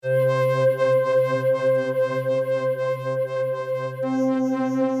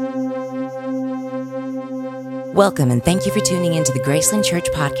Welcome and thank you for tuning into the Graceland Church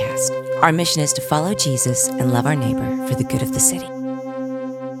podcast. Our mission is to follow Jesus and love our neighbor for the good of the city.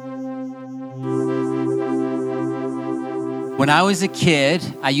 When I was a kid,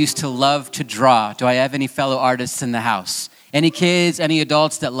 I used to love to draw. Do I have any fellow artists in the house? Any kids, any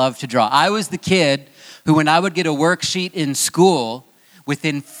adults that love to draw? I was the kid who, when I would get a worksheet in school,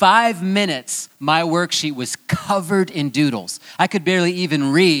 within 5 minutes, my worksheet was covered in doodles. I could barely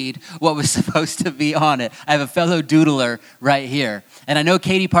even read what was supposed to be on it. I have a fellow doodler right here. And I know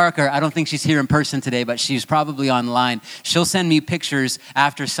Katie Parker, I don't think she's here in person today, but she's probably online. She'll send me pictures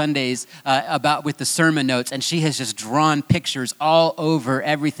after Sundays with the sermon notes, and she has just drawn pictures all over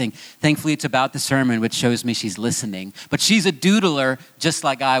everything. Thankfully, it's about the sermon, which shows me she's listening. But she's a doodler just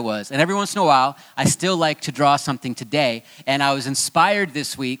like I was. And every once in a while, I still like to draw something today. And I was inspired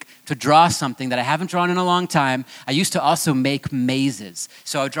this week to draw something that I haven't drawn in a long time. I used to also make mazes.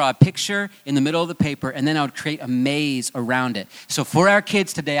 So I would draw a picture in the middle of the paper, and then I would create a maze around it. So for our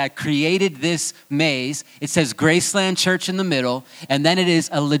kids today, I created this maze. It says Graceland Church in the middle, and then it is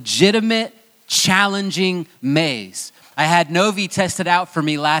a legitimate, challenging maze. I had Novi test it out for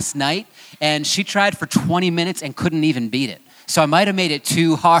me last night, and she tried for 20 minutes and couldn't even beat it. So I might have made it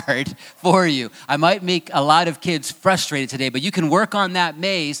too hard for you. I might make a lot of kids frustrated today, but you can work on that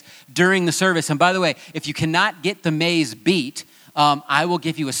maze during the service. And by the way, if you cannot get the maze beat, I will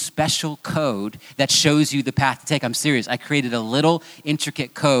give you a special code that shows you the path to take. I'm serious. I created a little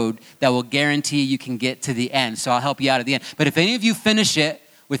intricate code that will guarantee you can get to the end. So I'll help you out at the end. But if any of you finish it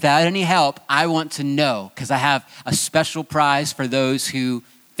without any help, I want to know, because I have a special prize for those who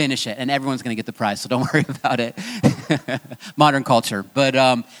finish it, and everyone's going to get the prize, so don't worry about it. Modern culture.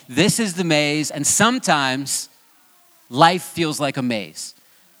 But this is the maze, and sometimes life feels like a maze.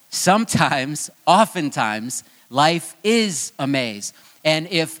 Oftentimes, life is a maze. And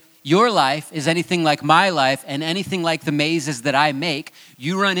if your life is anything like my life and anything like the mazes that I make,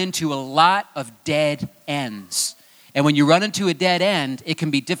 you run into a lot of dead ends. And when you run into a dead end, it can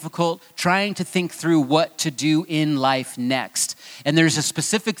be difficult trying to think through what to do in life next. And there's a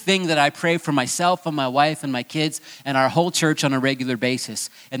specific thing that I pray for myself and my wife and my kids and our whole church on a regular basis.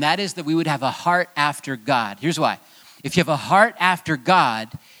 And that is that we would have a heart after God. Here's why. If you have a heart after God,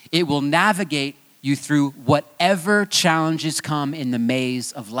 it will navigate you through whatever challenges come in the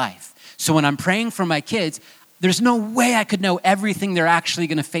maze of life. So when I'm praying for my kids, there's no way I could know everything they're actually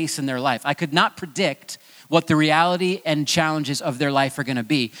going to face in their life. I could not predict what the reality and challenges of their life are going to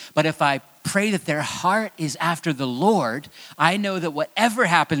be. But if I pray that their heart is after the Lord, I know that whatever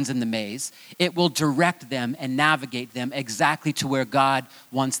happens in the maze, it will direct them and navigate them exactly to where God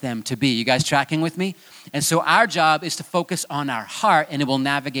wants them to be. You guys tracking with me? And so our job is to focus on our heart, and it will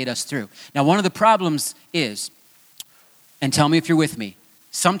navigate us through. Now, one of the problems is, and tell me if you're with me,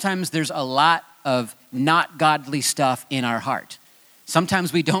 sometimes there's a lot of not godly stuff in our heart.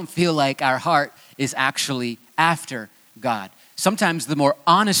 Sometimes we don't feel like our heart is actually after God. Sometimes the more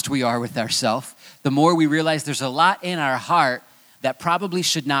honest we are with ourselves, the more we realize there's a lot in our heart that probably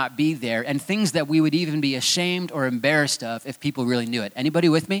should not be there, and things that we would even be ashamed or embarrassed of if people really knew it. Anybody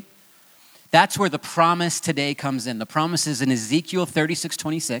with me? That's where the promise today comes in. The promise is in Ezekiel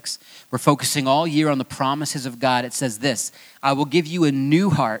 36:26. We're focusing all year on the promises of God. It says this: I will give you a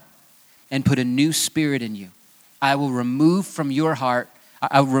new heart and put a new spirit in you. I will remove from your heart,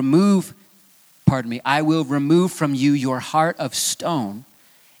 I will remove from you your heart of stone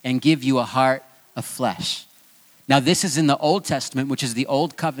and give you a heart of flesh. Now, this is in the Old Testament, which is the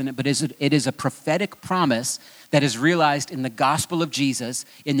Old Covenant, but it is a prophetic promise that is realized in the gospel of Jesus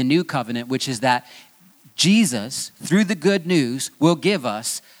in the New Covenant, which is that Jesus, through the good news, will give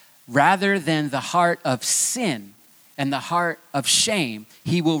us, rather than the heart of sin and the heart of shame,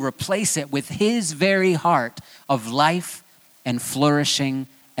 he will replace it with his very heart of life and flourishing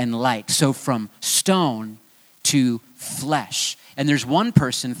and light. So from stone to flesh. And there's one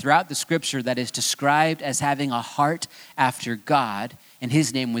person throughout the scripture that is described as having a heart after God, and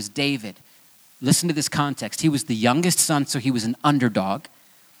his name was David. Listen to this context. He was the youngest son, so he was an underdog.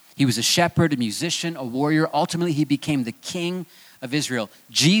 He was a shepherd, a musician, a warrior. Ultimately, he became the king of Israel.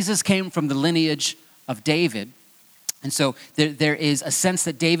 Jesus came from the lineage of David. And so there is a sense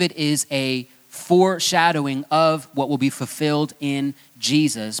that David is a foreshadowing of what will be fulfilled in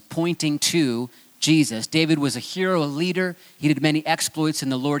Jesus, pointing to Jesus. David was a hero, a leader. He did many exploits in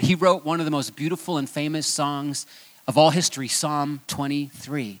the Lord. He wrote one of the most beautiful and famous songs of all history, Psalm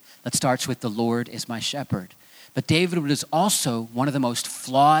 23, that starts with, "The Lord is my shepherd." But David was also one of the most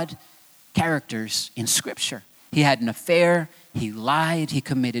flawed characters in Scripture. He had an affair, he lied, he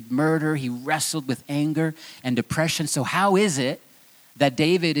committed murder, he wrestled with anger and depression. So how is it that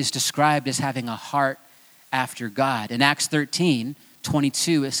David is described as having a heart after God. In Acts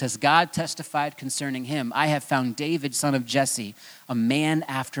 13:22, it says, God testified concerning him, I have found David, son of Jesse, a man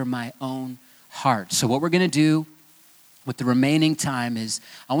after my own heart. So what we're going to do with the remaining time is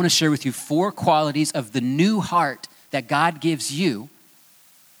I want to share with you 4 qualities of the new heart that God gives you.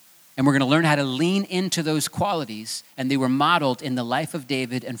 And we're going to learn how to lean into those qualities. And they were modeled in the life of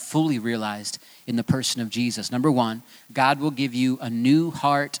David and fully realized in the person of Jesus. Number 1, God will give you a new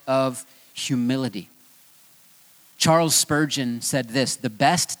heart of humility. Charles Spurgeon said this, the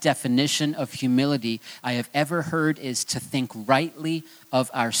best definition of humility I have ever heard is to think rightly of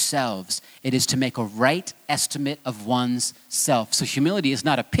ourselves. It is to make a right estimate of one's self. So humility is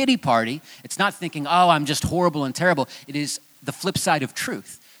not a pity party. It's not thinking, oh, I'm just horrible and terrible. It is the flip side of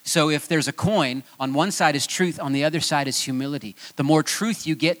truth. So if there's a coin, on one side is truth, on the other side is humility. The more truth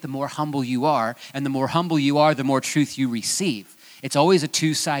you get, the more humble you are. And the more humble you are, the more truth you receive. It's always a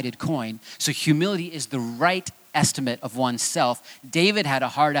two-sided coin. So humility is the right estimate of oneself. David had a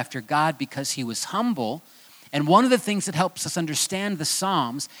heart after God because he was humble. And one of the things that helps us understand the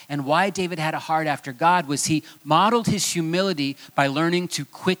Psalms and why David had a heart after God was he modeled his humility by learning to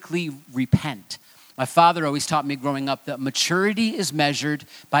quickly repent. My father always taught me growing up that maturity is measured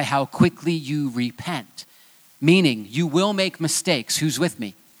by how quickly you repent. Meaning, you will make mistakes. Who's with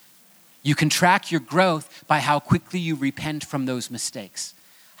me? You can track your growth by how quickly you repent from those mistakes.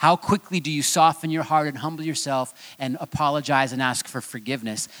 How quickly do you soften your heart and humble yourself and apologize and ask for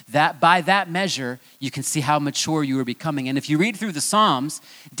forgiveness? That by that measure, you can see how mature you are becoming. And if you read through the Psalms,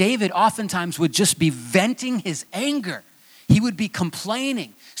 David oftentimes would just be venting his anger. He would be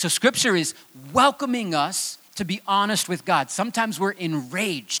complaining. So scripture is welcoming us to be honest with God. Sometimes we're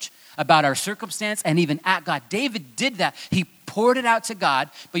enraged about our circumstance and even at God. David did that. He poured it out to God,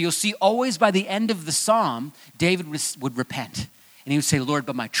 but you'll see always by the end of the psalm, David would repent. And he would say, Lord,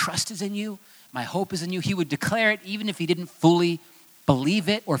 but my trust is in you. My hope is in you. He would declare it even if he didn't fully believe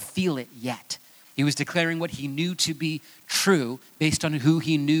it or feel it yet. He was declaring what he knew to be true based on who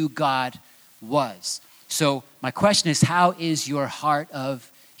he knew God was. So my question is, how is your heart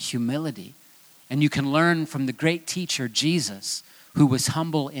of humility? And you can learn from the great teacher, Jesus, who was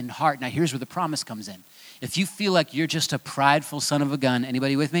humble in heart. Now here's where the promise comes in. If you feel like you're just a prideful son of a gun,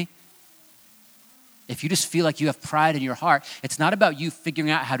 anybody with me? If you just feel like you have pride in your heart, it's not about you figuring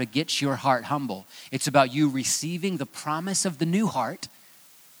out how to get your heart humble. It's about you receiving the promise of the new heart,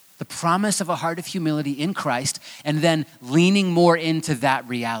 the promise of a heart of humility in Christ, and then leaning more into that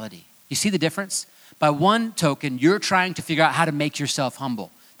reality. You see the difference? By one token, you're trying to figure out how to make yourself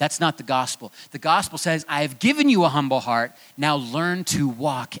humble. That's not the gospel. The gospel says, I have given you a humble heart. Now learn to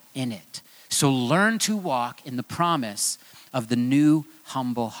walk in it. So learn to walk in the promise of the new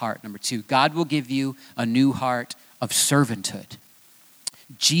humble heart. Number 2, God will give you a new heart of servanthood.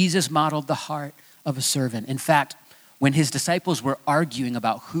 Jesus modeled the heart of a servant. In fact, when his disciples were arguing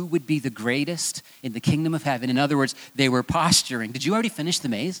about who would be the greatest in the kingdom of heaven, in other words, they were posturing. Did you already finish the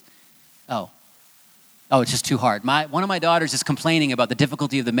maze? Oh, it's just too hard. One of my daughters is complaining about the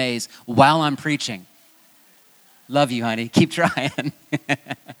difficulty of the maze while I'm preaching. Love you, honey. Keep trying.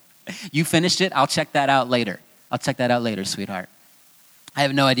 You finished it. I'll check that out later. Sweetheart. I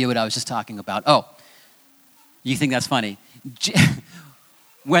have no idea what I was just talking about. Oh, you think that's funny?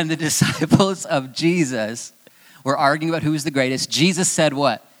 When the disciples of Jesus were arguing about who was the greatest, Jesus said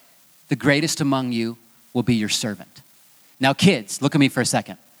what? The greatest among you will be your servant. Now, kids, look at me for a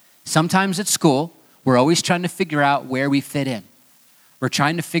second. Sometimes at school, we're always trying to figure out where we fit in. We're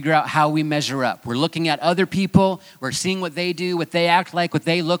trying to figure out how we measure up. We're looking at other people. We're seeing what they do, what they act like, what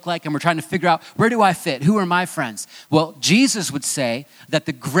they look like, and we're trying to figure out, where do I fit? Who are my friends? Well, Jesus would say that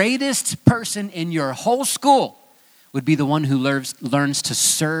the greatest person in your whole school would be the one who learns to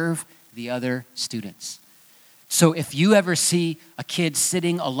serve the other students. So if you ever see a kid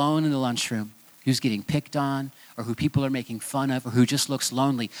sitting alone in the lunchroom who's getting picked on, or who people are making fun of, or who just looks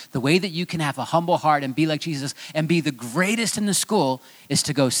lonely, the way that you can have a humble heart and be like Jesus and be the greatest in the school is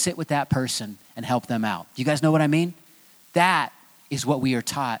to go sit with that person and help them out. You guys know what I mean? That is what we are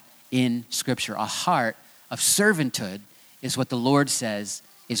taught in Scripture. A heart of servanthood is what the Lord says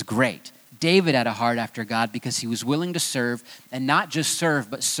is great. David had a heart after God because he was willing to serve, and not just serve,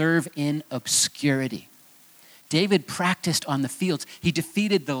 but serve in obscurity. David practiced on the fields. He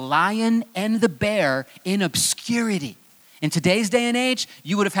defeated the lion and the bear in obscurity. In today's day and age,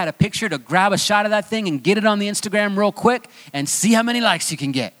 you would have had a picture to grab a shot of that thing and get it on the Instagram real quick and see how many likes you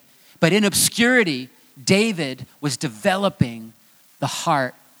can get. But in obscurity, David was developing the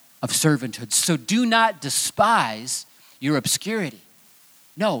heart of servanthood. So do not despise your obscurity.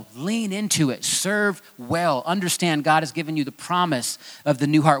 No, lean into it. Serve well. Understand God has given you the promise of the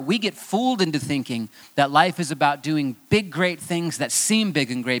new heart. We get fooled into thinking that life is about doing big, great things that seem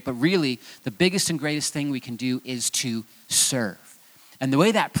big and great, but really the biggest and greatest thing we can do is to serve. And the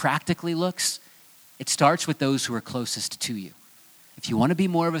way that practically looks, it starts with those who are closest to you. If you want to be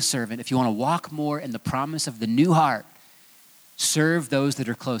more of a servant, if you want to walk more in the promise of the new heart, serve those that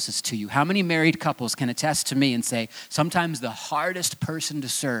are closest to you. How many married couples can attest to me and say, sometimes the hardest person to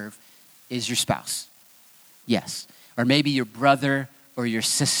serve is your spouse? Yes. Or maybe your brother or your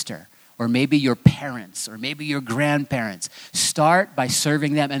sister, or maybe your parents, or maybe your grandparents. Start by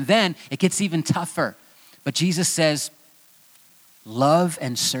serving them, and then it gets even tougher. But Jesus says, love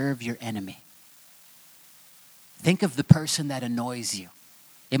and serve your enemy. Think of the person that annoys you.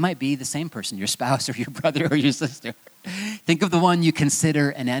 It might be the same person, your spouse or your brother or your sister. Think of the one you consider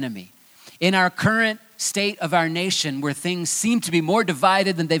an enemy. In our current state of our nation, where things seem to be more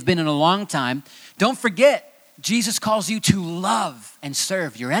divided than they've been in a long time, don't forget, Jesus calls you to love and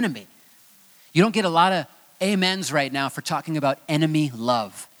serve your enemy. You don't get a lot of amens right now for talking about enemy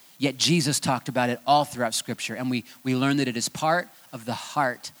love. Yet Jesus talked about it all throughout Scripture, and we learn that it is part of the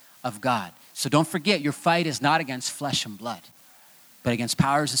heart of God. So don't forget, your fight is not against flesh and blood, but against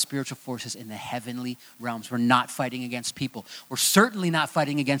powers and spiritual forces in the heavenly realms. We're not fighting against people. We're certainly not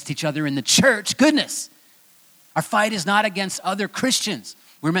fighting against each other in the church. Goodness. Our fight is not against other Christians.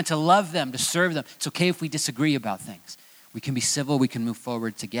 We're meant to love them, to serve them. It's okay if we disagree about things. We can be civil. We can move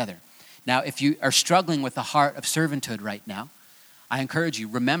forward together. Now, if you are struggling with the heart of servanthood right now, I encourage you,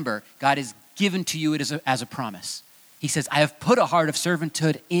 remember, God has given to you it as a promise. He says, I have put a heart of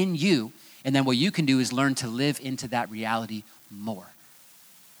servanthood in you, and then what you can do is learn to live into that reality more.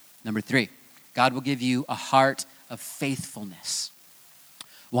 Number 3, God will give you a heart of faithfulness.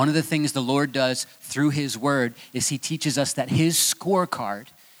 One of the things the Lord does through his word is he teaches us that his scorecard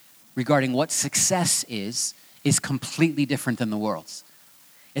regarding what success is completely different than the world's.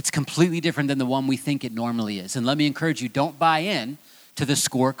 It's completely different than the one we think it normally is. And let me encourage you, don't buy in to the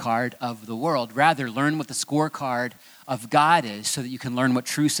scorecard of the world. Rather, learn what the scorecard of God is so that you can learn what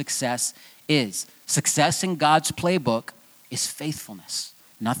true success is. Success in God's playbook is faithfulness,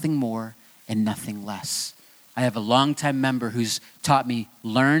 nothing more and nothing less. I have a longtime member who's taught me,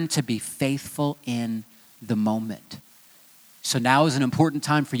 learn to be faithful in the moment. So now is an important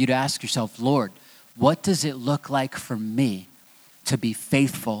time for you to ask yourself, Lord, what does it look like for me to be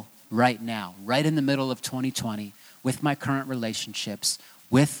faithful right now, right in the middle of 2020, with my current relationships,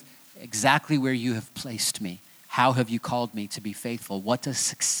 with exactly where you have placed me? How have you called me to be faithful? What does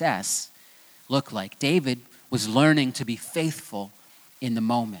success look like? David was learning to be faithful in the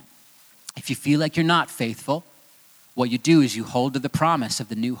moment. If you feel like you're not faithful, what you do is you hold to the promise of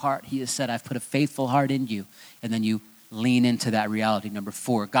the new heart. He has said, I've put a faithful heart in you. And then you lean into that reality. Number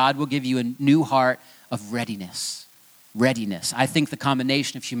 4, God will give you a new heart of readiness. Readiness. I think the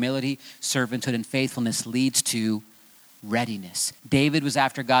combination of humility, servanthood, and faithfulness leads to readiness. David was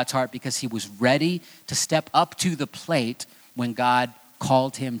after God's heart because he was ready to step up to the plate when God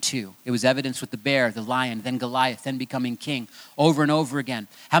called him to. It was evidenced with the bear, the lion, then Goliath, then becoming king over and over again.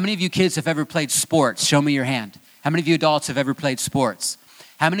 How many of you kids have ever played sports? Show me your hand. How many of you adults have ever played sports?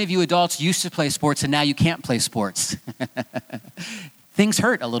 How many of you adults used to play sports and now you can't play sports? Things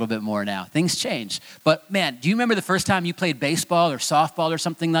hurt a little bit more now. Things change. But man, do you remember the first time you played baseball or softball or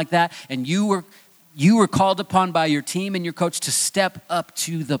something like that, and you were called upon by your team and your coach to step up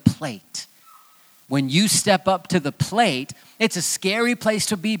to the plate? When you step up to the plate, it's a scary place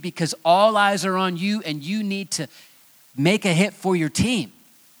to be because all eyes are on you and you need to make a hit for your team.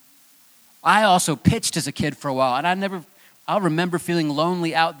 I also pitched as a kid for a while, and I'll remember feeling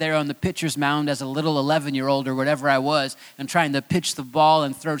lonely out there on the pitcher's mound as a little 11-year-old or whatever I was, and trying to pitch the ball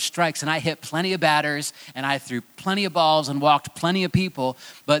and throw strikes. And I hit plenty of batters, and I threw plenty of balls and walked plenty of people.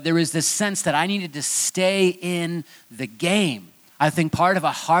 But there was this sense that I needed to stay in the game. I think part of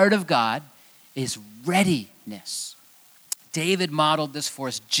a heart of God is readiness. David modeled this for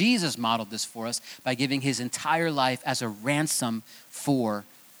us. Jesus modeled this for us by giving his entire life as a ransom for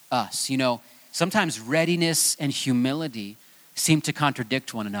us. You know, sometimes readiness and humility seem to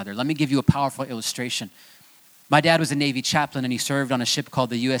contradict one another. Let me give you a powerful illustration. My dad was a Navy chaplain, and he served on a ship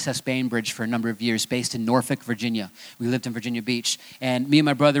called the USS Bainbridge for a number of years, based in Norfolk, Virginia. We lived in Virginia Beach, and me and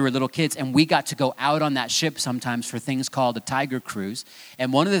my brother were little kids, and we got to go out on that ship sometimes for things called a Tiger Cruise.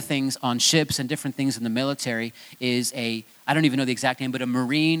 And one of the things on ships and different things in the military is I I don't even know the exact name, but a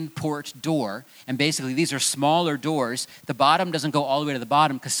marine port door. And basically these are smaller doors. The bottom doesn't go all the way to the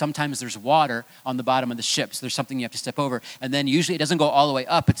bottom because sometimes there's water on the bottom of the ship. So there's something you have to step over. And then usually it doesn't go all the way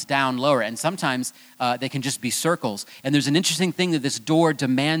up, it's down lower. And sometimes they can just be circles. And there's an interesting thing that this door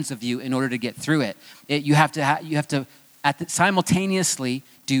demands of you in order to get through it. You have to simultaneously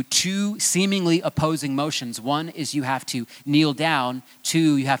do two seemingly opposing motions. One is you have to kneel down.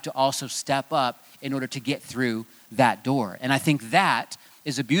 Two, you have to also step up in order to get through that door. And I think that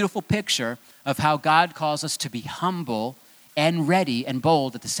is a beautiful picture of how God calls us to be humble and ready and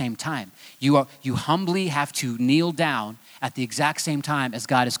bold at the same time. You humbly have to kneel down at the exact same time as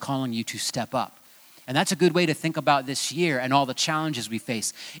God is calling you to step up. And that's a good way to think about this year and all the challenges we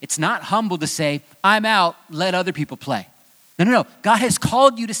face. It's not humble to say, I'm out, let other people play. No. God has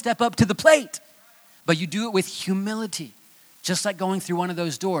called you to step up to the plate, but you do it with humility, just like going through one of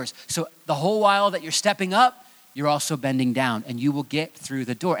those doors. So the whole while that you're stepping up, you're also bending down, and you will get through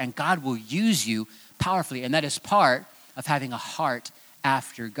the door, and God will use you powerfully. And that is part of having a heart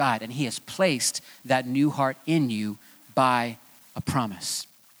after God. And he has placed that new heart in you by a promise.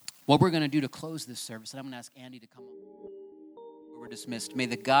 What we're going to do to close this service, and I'm going to ask Andy to come up. We're dismissed. May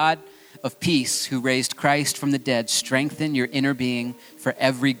the God of peace who raised Christ from the dead strengthen your inner being for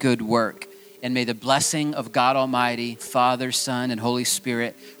every good work. And may the blessing of God Almighty, Father, Son, and Holy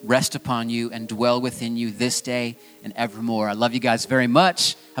Spirit rest upon you and dwell within you this day and evermore. I love you guys very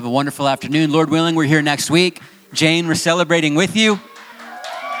much. Have a wonderful afternoon. Lord willing, we're here next week. Jane, we're celebrating with you.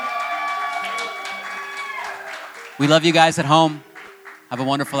 We love you guys at home. Have a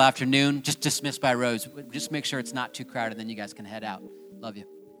wonderful afternoon. Just dismissed by rows. Just make sure it's not too crowded, then you guys can head out. Love you.